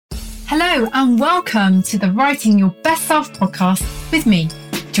Hello and welcome to the Writing Your Best Self podcast with me,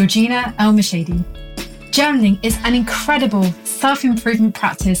 Georgina El-Mashady. Journaling is an incredible self-improvement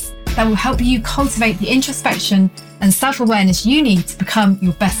practice that will help you cultivate the introspection and self-awareness you need to become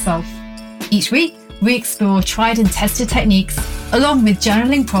your best self. Each week, we explore tried and tested techniques along with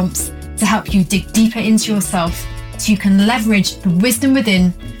journaling prompts to help you dig deeper into yourself so you can leverage the wisdom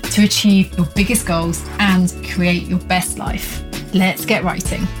within to achieve your biggest goals and create your best life. Let's get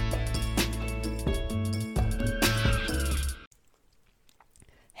writing.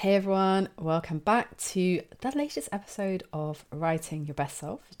 Hey everyone, welcome back to the latest episode of Writing Your Best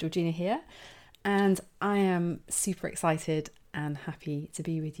Self. Georgina here, and I am super excited and happy to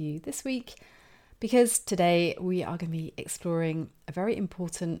be with you this week because today we are going to be exploring a very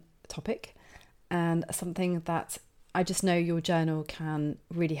important topic and something that I just know your journal can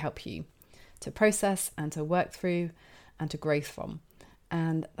really help you to process and to work through and to grow from.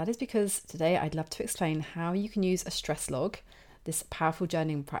 And that is because today I'd love to explain how you can use a stress log, this powerful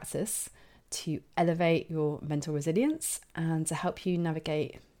journaling practice, to elevate your mental resilience and to help you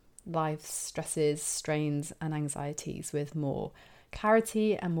navigate life's stresses, strains and anxieties with more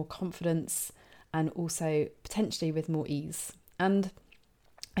clarity and more confidence, and also potentially with more ease. And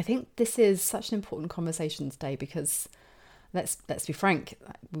I think this is such an important conversation today because let's be frank,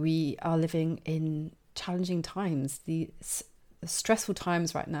 we are living in challenging times, the stressful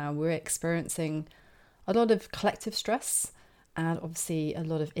times right now. We're experiencing a lot of collective stress and obviously a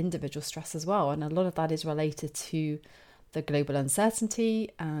lot of individual stress as well. And a lot of that is related to the global uncertainty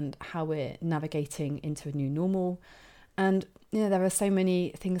and how we're navigating into a new normal. And, there are so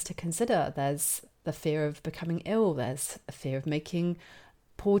many things to consider. There's the fear of becoming ill. There's a fear of making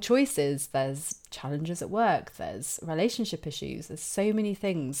poor choices. There's challenges at work. There's relationship issues. There's so many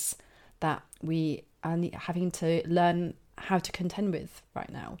things that we are having to learn how to contend with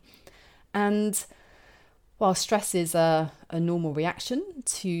right now. And while stress is a normal reaction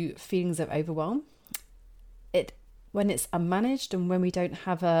to feelings of overwhelm, when it's unmanaged and when we don't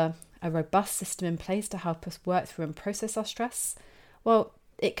have a robust system in place to help us work through and process our stress, well,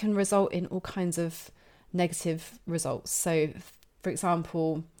 it can result in all kinds of negative results. So, for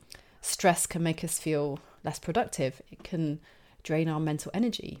example, stress can make us feel less productive. It can drain our mental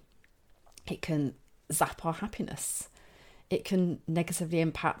energy. It can zap our happiness. It can negatively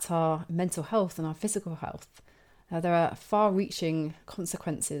impact our mental health and our physical health. There are far-reaching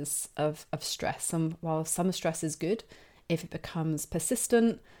consequences of stress. And while some stress is good, if it becomes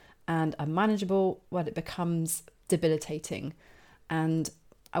persistent and unmanageable, well, it becomes debilitating. And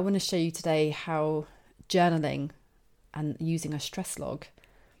I want to show you today how journaling and using a stress log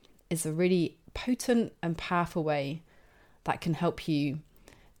is a really potent and powerful way that can help you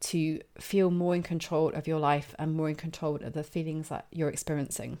to feel more in control of your life and more in control of the feelings that you're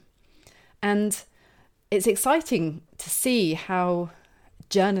experiencing. And it's exciting to see how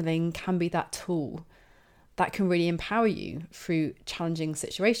journaling can be that tool that can really empower you through challenging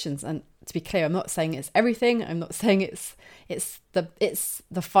situations. And to be clear, I'm not saying it's everything. I'm not saying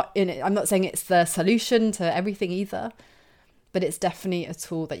I'm not saying it's the solution to everything either, but it's definitely a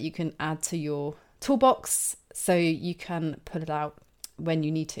tool that you can add to your toolbox so you can pull it out when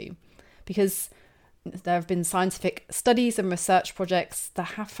you need to, because there have been scientific studies and research projects that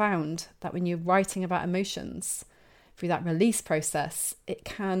have found that when you're writing about emotions through that release process, it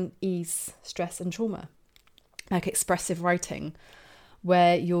can ease stress and trauma. Like expressive writing,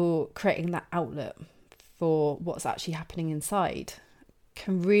 where you're creating that outlet for what's actually happening inside,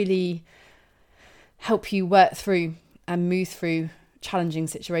 can really help you work through and move through challenging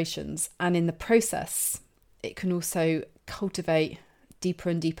situations. And in the process, it can also cultivate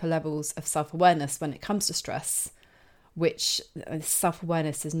deeper and deeper levels of self-awareness when it comes to stress, which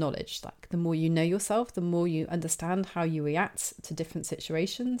self-awareness is knowledge. Like the more you know yourself, the more you understand how you react to different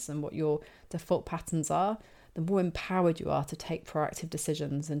situations and what your default patterns are, the more empowered you are to take proactive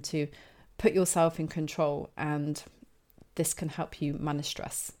decisions and to put yourself in control. And this can help you manage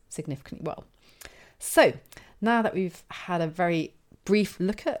stress significantly well. So now that we've had a very brief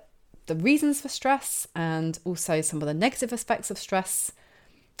look at the reasons for stress and also some of the negative aspects of stress,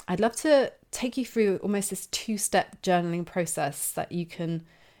 I'd love to take you through almost this two-step journaling process that you can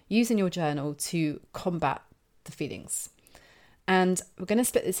use in your journal to combat the feelings. And we're going to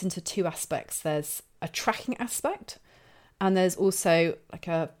split this into two aspects. There's a tracking aspect and there's also like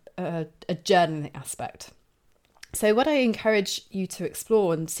a journaling aspect. So what I encourage you to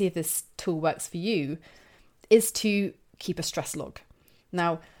explore and see if this tool works for you is to keep a stress log.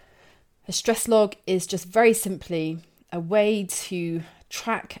 Now, a stress log is just very simply a way to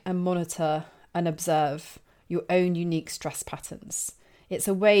track and monitor and observe your own unique stress patterns. It's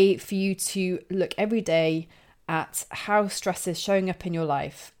a way for you to look every day at how stress is showing up in your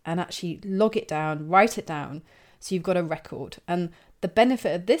life and actually log it down, write it down, so you've got a record. And the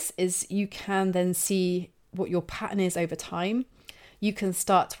benefit of this is you can then see what your pattern is over time. You can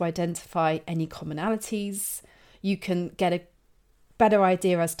start to identify any commonalities. You can get a better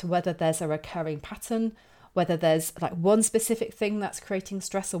idea as to whether there's a recurring pattern, whether there's like one specific thing that's creating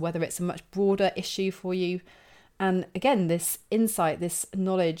stress or whether it's a much broader issue for you. And again, this insight, this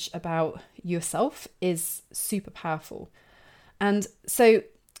knowledge about yourself is super powerful. And so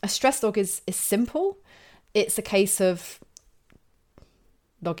a stress log is simple. It's a case of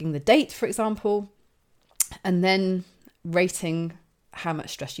logging the date, for example, and then rating how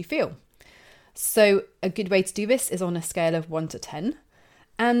much stress you feel. So a good way to do this is on a scale of 1 to 10.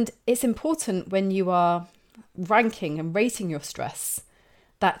 And it's important when you are ranking and rating your stress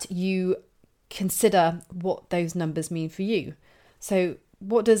that you consider what those numbers mean for you. So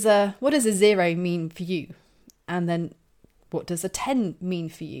what does a 0 mean for you? And then what does a 10 mean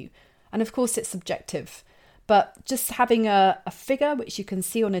for you? And of course it's subjective, but just having a figure which you can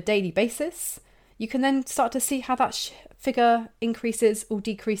see on a daily basis, you can then start to see how that figure increases or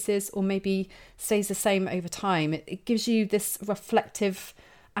decreases or maybe stays the same over time. It gives you this reflective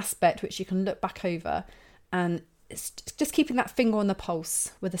aspect which you can look back over, and it's just keeping that finger on the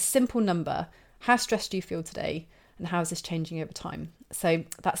pulse with a simple number. How stressed do you feel today, and how is this changing over time? So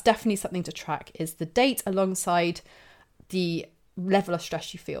that's definitely something to track, is the date alongside the level of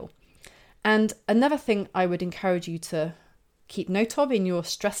stress you feel. And another thing I would encourage you to keep note of in your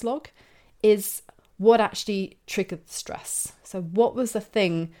stress log is what actually triggered the stress. So what was the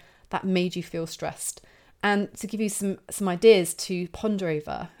thing that made you feel stressed? And to give you some ideas to ponder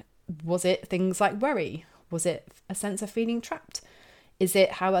over, was it things like worry? Was it a sense of feeling trapped? Is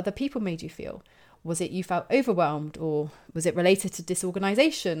it how other people made you feel? Was it you felt overwhelmed? Or was it related to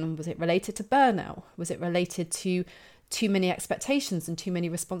disorganization? Was it related to burnout? Was it related to too many expectations and too many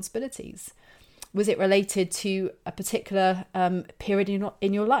responsibilities? Was it related to a particular period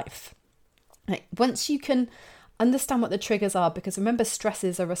in your life? Like, once you can understand what the triggers are, because remember, stress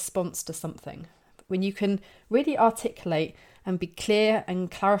is a response to something. When you can really articulate and be clear and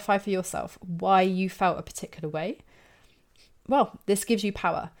clarify for yourself why you felt a particular way, well, this gives you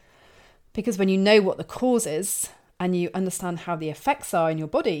power. Because when you know what the cause is and you understand how the effects are in your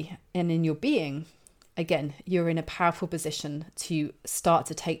body and in your being, again, you're in a powerful position to start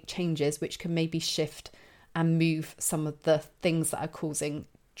to take changes which can maybe shift and move some of the things that are causing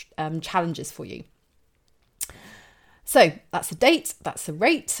challenges for you. So that's a date, that's a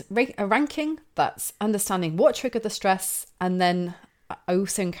a ranking, that's understanding what triggered the stress. And then I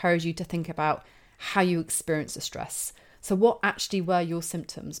also encourage you to think about how you experience the stress. So what actually were your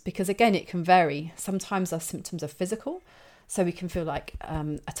symptoms? Because again, it can vary. Sometimes our symptoms are physical. So we can feel like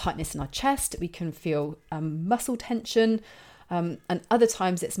a tightness in our chest. We can feel muscle tension. And other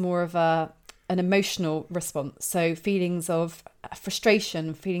times it's more of an emotional response. So feelings of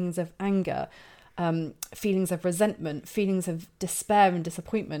frustration, feelings of anger, feelings of resentment, feelings of despair and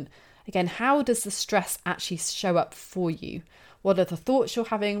disappointment. Again, how does the stress actually show up for you? What are the thoughts you're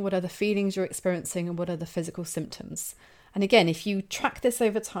having? What are the feelings you're experiencing? And what are the physical symptoms? And again, if you track this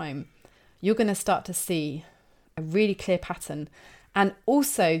over time, you're going to start to see a really clear pattern. And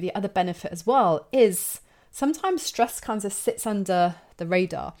also the other benefit as well is sometimes stress kind of sits under the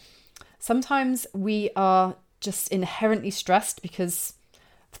radar. Sometimes we are just inherently stressed because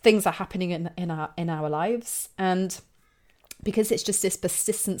things are happening in our lives. And because it's just this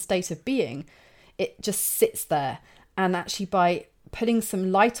persistent state of being, it just sits there. And actually by putting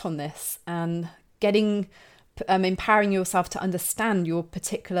some light on this and empowering yourself to understand your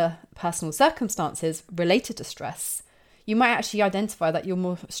particular personal circumstances related to stress, you might actually identify that you're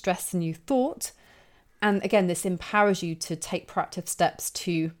more stressed than you thought. And again, this empowers you to take proactive steps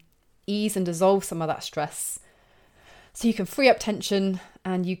to ease and dissolve some of that stress. So you can free up tension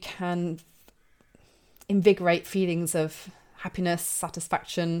and you can invigorate feelings of happiness,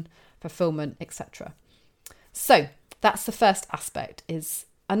 satisfaction, fulfillment, etc. So that's the first aspect, is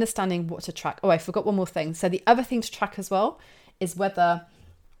understanding what to track. Oh, I forgot one more thing. So the other thing to track as well is whether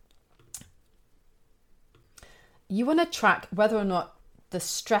you want to track whether or not the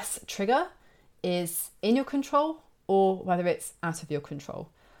stress trigger is in your control or whether it's out of your control.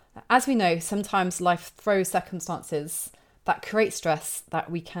 As we know, sometimes life throws circumstances that create stress that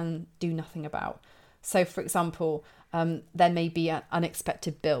we can do nothing about. So for example, there may be an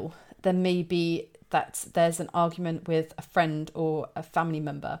unexpected bill. There may be that there's an argument with a friend or a family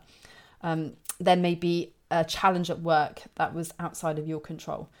member. There may be a challenge at work that was outside of your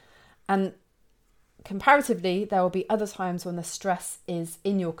control. And comparatively, there will be other times when the stress is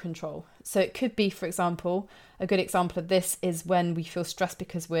in your control. So it could be, for example, a good example of this is when we feel stressed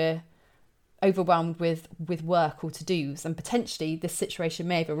because we're overwhelmed with work or to-dos, and potentially this situation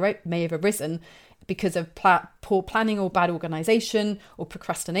may have arisen because of poor planning or bad organisation or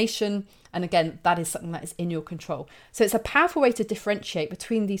procrastination. And again, that is something that is in your control. So it's a powerful way to differentiate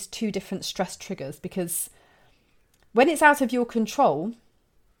between these two different stress triggers, because when it's out of your control,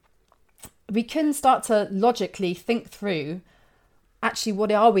 we can start to logically think through, actually,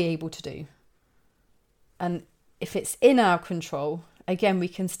 what are we able to do? And if it's in our control, again, we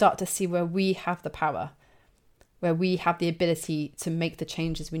can start to see where we have the power, where we have the ability to make the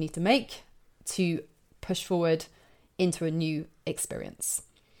changes we need to make to push forward into a new experience.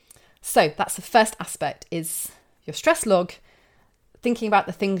 So that's the first aspect, is your stress log, thinking about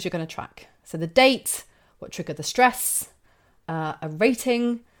the things you're going to track. So the date, what triggered the stress, a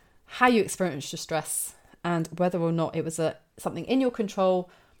rating, how you experienced your stress, and whether or not it was something in your control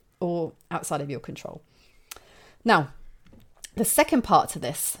or outside of your control. Now, the second part to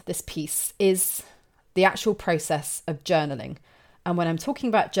this piece is the actual process of journaling. And when I'm talking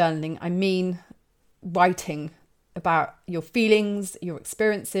about journaling, I mean writing about your feelings, your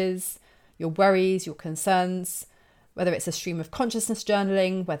experiences, your worries, your concerns, whether it's a stream of consciousness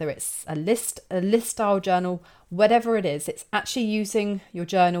journaling, whether it's a list style journal, whatever it is, it's actually using your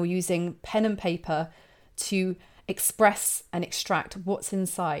journal, using pen and paper to express and extract what's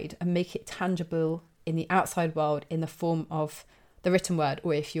inside and make it tangible in the outside world in the form of the written word,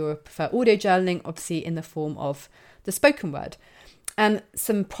 or if you prefer audio journaling, obviously in the form of the spoken word. And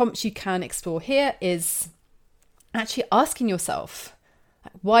some prompts you can explore here is actually asking yourself,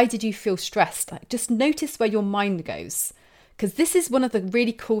 why did you feel stressed? Just notice where your mind goes, because this is one of the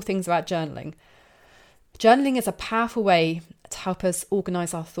really cool things about journaling. Journaling is a powerful way to help us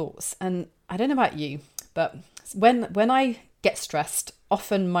organize our thoughts. And I don't know about you, but when I get stressed,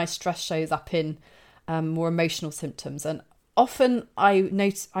 often my stress shows up in more emotional symptoms. And often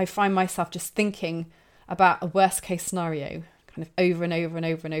I find myself just thinking about a worst case scenario kind of over and over and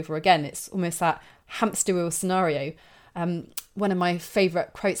over and over again. It's almost that hamster wheel scenario. One of my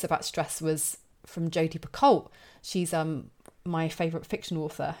favourite quotes about stress was from Jodi Picoult. She's my favourite fiction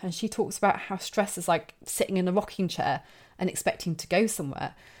author, and she talks about how stress is like sitting in a rocking chair and expecting to go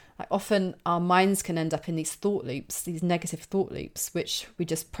somewhere. Like often our minds can end up in these thought loops, these negative thought loops, which we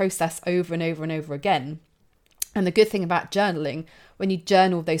just process over and over and over again. And the good thing about journaling, when you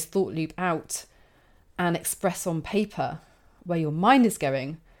journal those thought loop out and express on paper where your mind is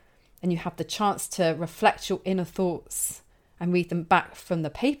going, and you have the chance to reflect your inner thoughts and read them back from the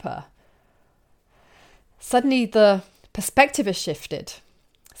paper, suddenly the perspective is shifted.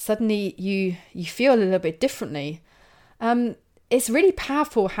 Suddenly you feel a little bit differently. It's really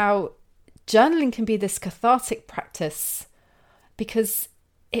powerful how journaling can be this cathartic practice, because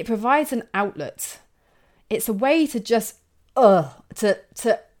it provides an outlet. It's a way to just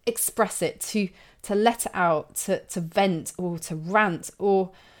to express it, to let it out, to vent or to rant,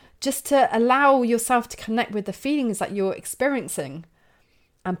 or just to allow yourself to connect with the feelings that you're experiencing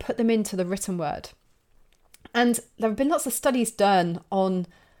and put them into the written word. And there have been lots of studies done on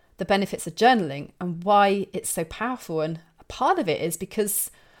the benefits of journaling and why it's so powerful. And a part of it is because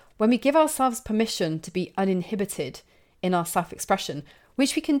when we give ourselves permission to be uninhibited in our self-expression,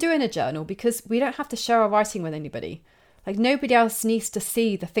 which we can do in a journal, because we don't have to share our writing with anybody. Like nobody else needs to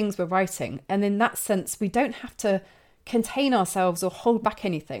see the things we're writing. And in that sense, we don't have to contain ourselves or hold back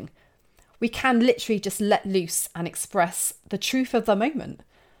anything. We can literally just let loose and express the truth of the moment.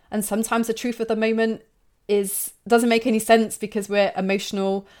 And sometimes the truth of the moment doesn't make any sense because we're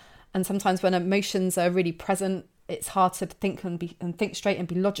emotional. And sometimes when emotions are really present, it's hard to think and think straight and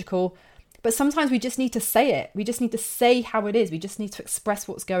be logical. But sometimes we just need to say it. We just need to say how it is. We just need to express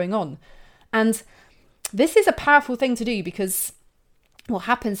what's going on. And this is a powerful thing to do, because what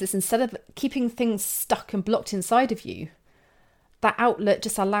happens is instead of keeping things stuck and blocked inside of you, that outlet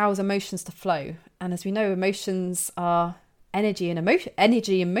just allows emotions to flow. And as we know, emotions are energy and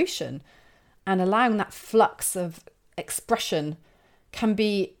emotion, and allowing that flux of expression can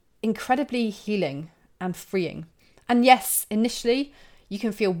be incredibly healing and freeing. And yes, initially you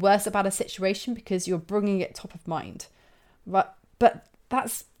can feel worse about a situation because you're bringing it top of mind, but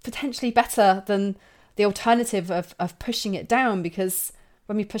that's potentially better than the alternative of pushing it down, because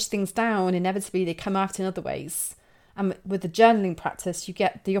when we push things down, inevitably they come out in other ways. And with the journaling practice, you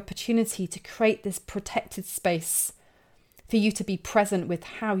get the opportunity to create this protected space for you to be present with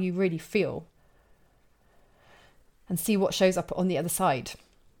how you really feel and see what shows up on the other side.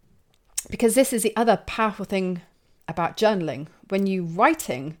 Because this is the other powerful thing about journaling. When you're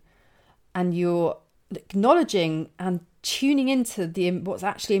writing and you're acknowledging and tuning into what's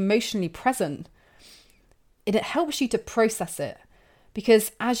actually emotionally present, it helps you to process it.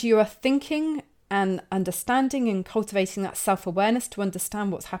 Because as you are thinking and understanding and cultivating that self-awareness to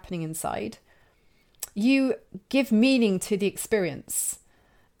understand what's happening inside, you give meaning to the experience.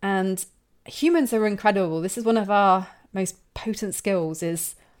 And humans are incredible. This is one of our most potent skills,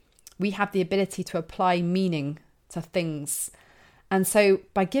 is we have the ability to apply meaning to things. And so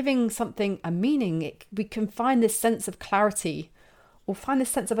by giving something a meaning, we can find this sense of clarity or find this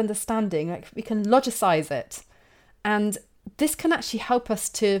sense of understanding. Like, we can logicize it. And this can actually help us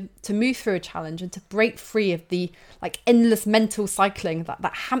to move through a challenge and to break free of the endless mental cycling,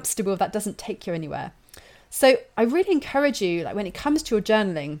 that hamster wheel that doesn't take you anywhere. So I really encourage you, when it comes to your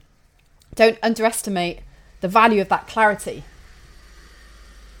journaling, don't underestimate the value of that clarity.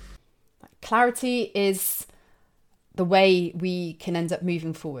 Clarity is the way we can end up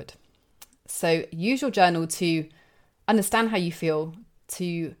moving forward. So use your journal to understand how you feel,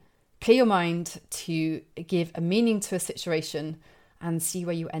 to clear your mind, to give a meaning to a situation, and see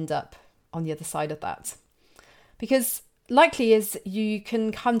where you end up on the other side of that. Because likely is you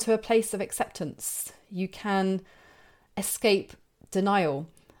can come to a place of acceptance. You can escape denial,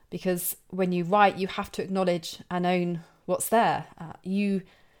 because when you write, you have to acknowledge and own what's there. You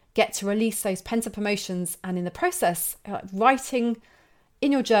get to release those pent-up emotions, and in the process, writing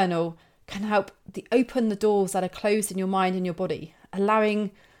in your journal can help open the doors that are closed in your mind and your body,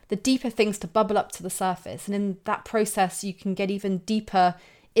 allowing the deeper things to bubble up to the surface. And in that process, you can get even deeper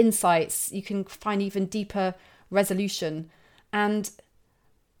insights, you can find even deeper resolution. And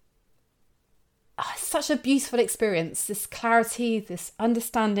such a beautiful experience, this clarity, this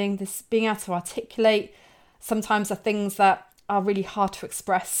understanding, this being able to articulate sometimes the things that are really hard to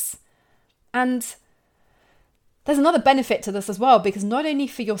express. And there's another benefit to this as well, because not only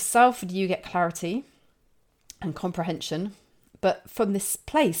for yourself do you get clarity and comprehension, but from this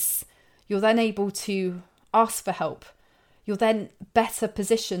place, you're then able to ask for help. You're then better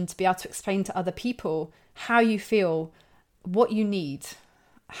positioned to be able to explain to other people how you feel, what you need,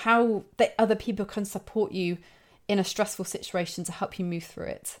 how that other people can support you in a stressful situation to help you move through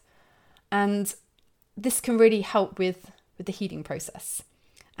it. And this can really help with the healing process.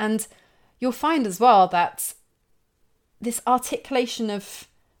 And you'll find as well that this articulation of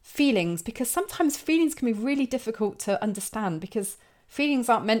feelings, because sometimes feelings can be really difficult to understand, because feelings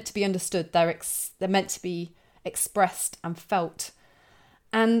aren't meant to be understood. They're meant to be expressed and felt.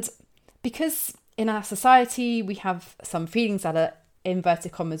 And because in our society, we have some feelings that are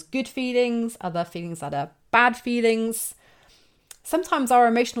inverted commas good feelings, other feelings that are bad feelings. Sometimes our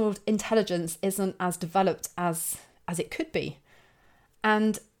emotional intelligence isn't as developed as it could be.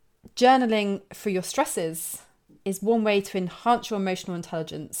 And journaling for your stresses is one way to enhance your emotional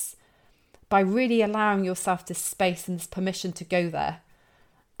intelligence by really allowing yourself this space and this permission to go there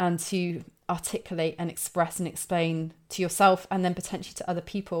and to articulate and express and explain to yourself and then potentially to other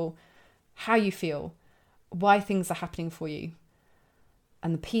people how you feel, why things are happening for you.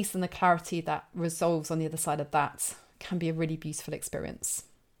 And the peace and the clarity that resolves on the other side of that can be a really beautiful experience.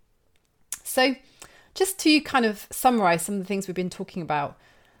 So just to kind of summarize some of the things we've been talking about,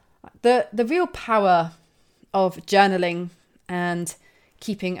 the real power of journaling and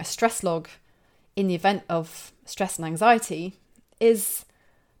keeping a stress log in the event of stress and anxiety is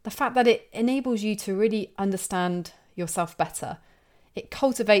the fact that it enables you to really understand yourself better. It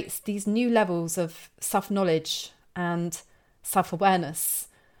cultivates these new levels of self-knowledge and self-awareness,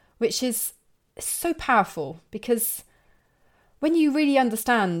 which is so powerful, because when you really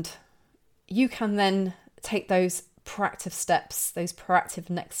understand, you can then take those proactive steps, those proactive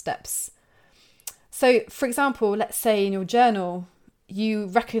next steps. So, for example, let's say in your journal, you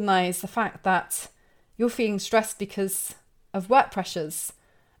recognize the fact that you're feeling stressed because of work pressures,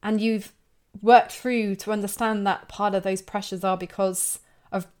 and you've worked through to understand that part of those pressures are because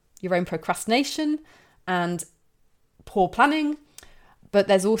of your own procrastination and poor planning, but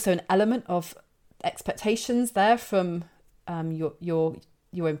there's also an element of expectations there from your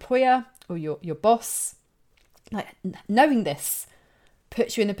employer or your boss. Like, knowing this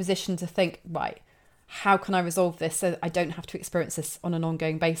puts you in a position to think, right, how can I resolve this so that I don't have to experience this on an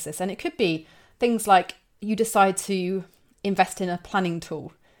ongoing basis? And it could be things like you decide to invest in a planning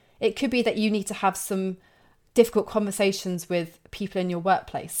tool. It could be that you need to have some difficult conversations with people in your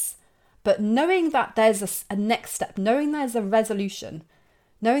workplace. But knowing that there's a next step, knowing there's a resolution,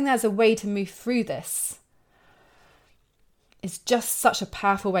 knowing there's a way to move through this is just such a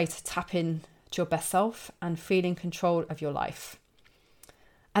powerful way to tap in to your best self and feel in control of your life.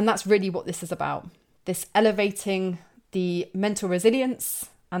 And that's really what this is about. This elevating the mental resilience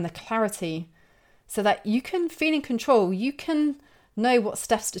and the clarity so that you can feel in control. You can know what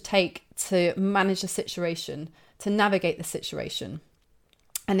steps to take to manage the situation, to navigate the situation.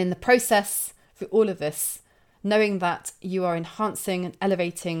 And in the process, through all of this, knowing that you are enhancing and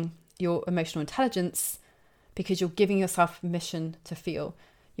elevating your emotional intelligence because you're giving yourself permission to feel.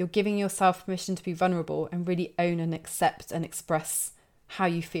 You're giving yourself permission to be vulnerable and really own and accept and express how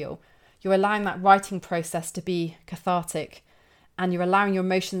you feel. You're allowing that writing process to be cathartic, and you're allowing your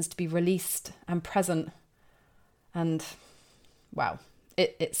emotions to be released and present. And wow,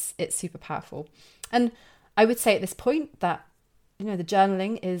 it's super powerful. And I would say at this point that, the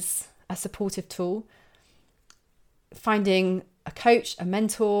journaling is a supportive tool. Finding a coach, a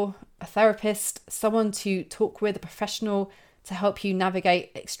mentor, a therapist, someone to talk with, a professional to help you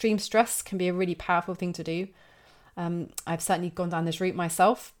navigate extreme stress can be a really powerful thing to do. I've certainly gone down this route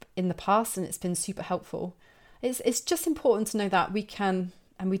myself in the past, and it's been super helpful. It's just important to know that we can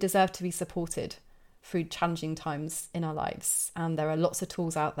and we deserve to be supported through challenging times in our lives. And there are lots of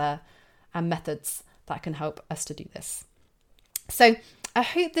tools out there and methods that can help us to do this. So I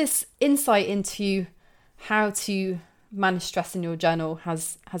hope this insight into how to manage stress in your journal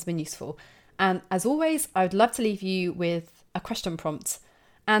has been useful. And as always, I would love to leave you with a question prompt.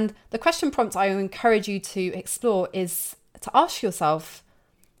 And the question prompt I encourage you to explore is to ask yourself,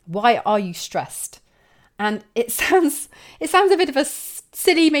 why are you stressed? And it sounds a bit of a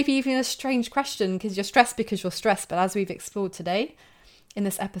silly, maybe even a strange question, because you're stressed because you're stressed. But as we've explored today in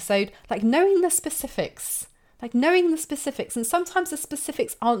this episode, knowing the specifics, and sometimes the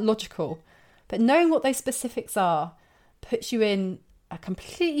specifics aren't logical, but knowing what those specifics are puts you in a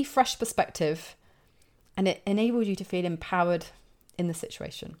completely fresh perspective, and it enables you to feel empowered in the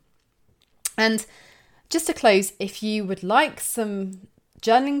situation. And just to close, if you would like some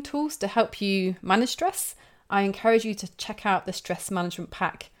journaling tools to help you manage stress, I encourage you to check out the stress management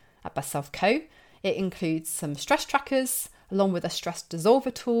pack at Best Self Co. It includes some stress trackers along with a stress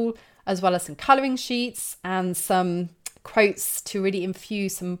dissolver tool, as well as some colouring sheets and some quotes to really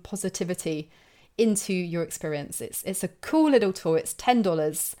infuse some positivity into your experience. It's a cool little tool. It's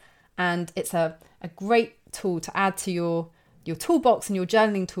 $10 and it's a great tool to add to your toolbox and your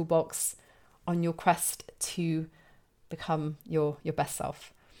journaling toolbox on your quest to become your best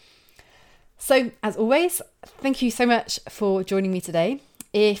self. So as always, thank you so much for joining me today.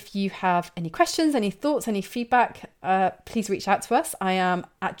 If you have any questions, any thoughts, any feedback, please reach out to us. I am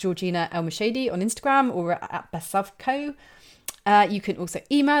at Georgina Elmashady on Instagram or at Best Self Co. You can also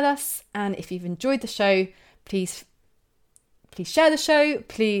email us. And if you've enjoyed the show, please share the show,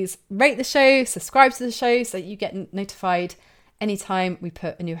 please rate the show, subscribe to the show so that you get notified anytime we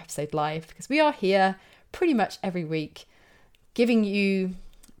put a new episode live, because we are here pretty much every week giving you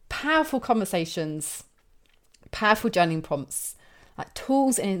powerful conversations, powerful journaling prompts, like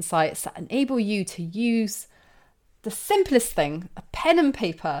tools and insights that enable you to use the simplest thing, a pen and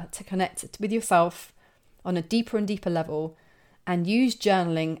paper, to connect with yourself on a deeper and deeper level, and use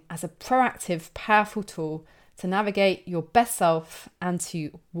journaling as a proactive, powerful tool to navigate your best self and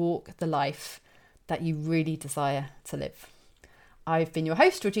to walk the life that you really desire to live. I've been your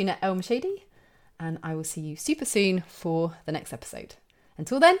host, Georgina Elmashady, and I will see you super soon for the next episode.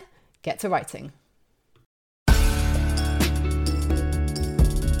 Until then, get to writing.